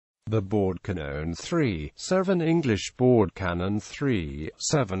The Bordkanone 3.7 English Bordkanone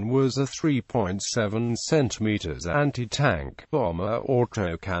 3.7 was a 3.7 cm anti-tank bomber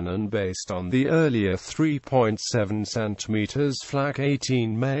autocannon based on the earlier 3.7 cm Flak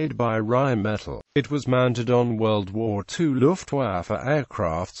 18 made by Rheinmetall. It was mounted on World War II Luftwaffe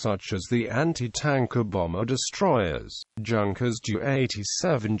aircraft such as the anti-tanker bomber destroyers, Junkers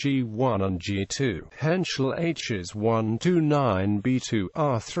Ju-87 G1 and G2, Henschel Hs 129B2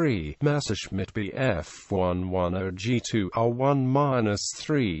 R3, Messerschmitt Bf 110 G2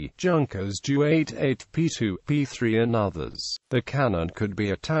 R1-3, Junkers Ju-88 P2, P3 and others. The cannon could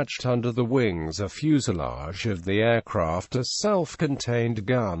be attached under the wings or fuselage of the aircraft as self-contained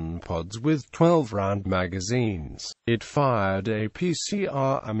gun pods with 12-round magazines. It fired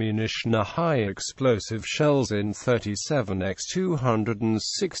APCR ammunition, a high-explosive shells in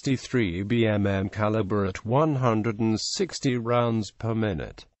 37x263 mm caliber at 160 rounds per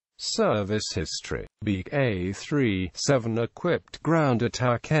minute. Service history. Bf-A3-7 equipped ground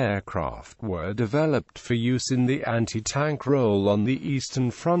attack aircraft were developed for use in the anti-tank role on the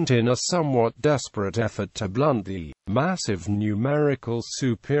Eastern Front in a somewhat desperate effort to blunt the massive numerical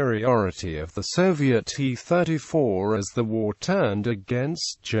superiority of the Soviet T-34 as the war turned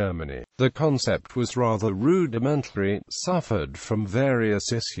against Germany. The concept was rather rudimentary, suffered from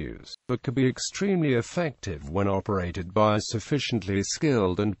various issues, but could be extremely effective when operated by a sufficiently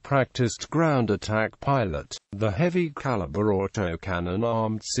skilled and practiced ground attack pilot. The heavy-caliber autocannon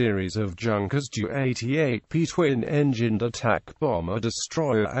armed series of Junkers Ju-88P twin-engined attack bomber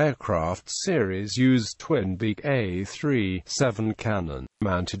destroyer aircraft series used twin-beak A3-7 cannon,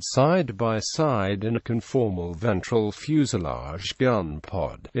 mounted side by side in a conformal ventral fuselage gun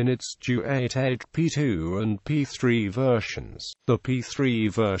pod, in its Ju-88 P2 and P3 versions. The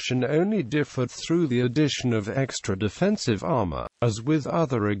P3 version only differed through the addition of extra defensive armor. As with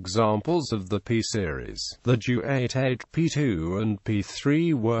other examples of the P-series, the Ju-88 P2 and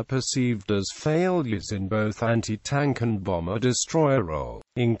P3 were perceived as failures in both anti-tank and bomber-destroyer role,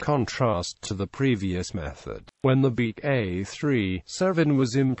 in contrast to the previous method, when the beak A3-7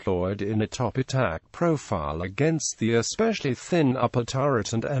 was employed in a top attack profile against the especially thin upper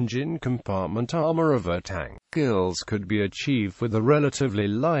turret and engine compartment armor of a tank. Skills could be achieved with a relatively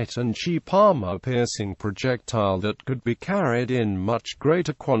light and cheap armor-piercing projectile that could be carried in much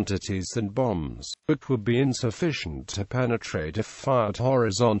greater quantities than bombs, but would be insufficient to penetrate if fired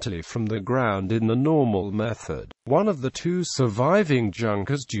horizontally from the ground in the normal method. One of the two surviving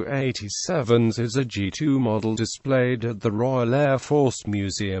Junkers Ju-87s is a G2 model displayed at the Royal Air Force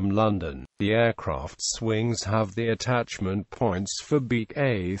Museum, London. The aircraft's wings have the attachment points for beak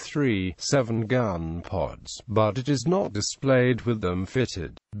A3-7 gun pods, but it is not displayed with them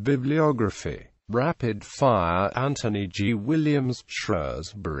fitted. Bibliography. Rapid Fire, Anthony G. Williams,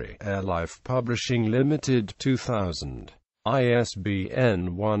 Shrewsbury, Airlife Publishing Limited, 2000.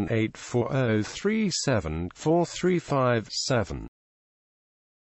 ISBN 184037-4357.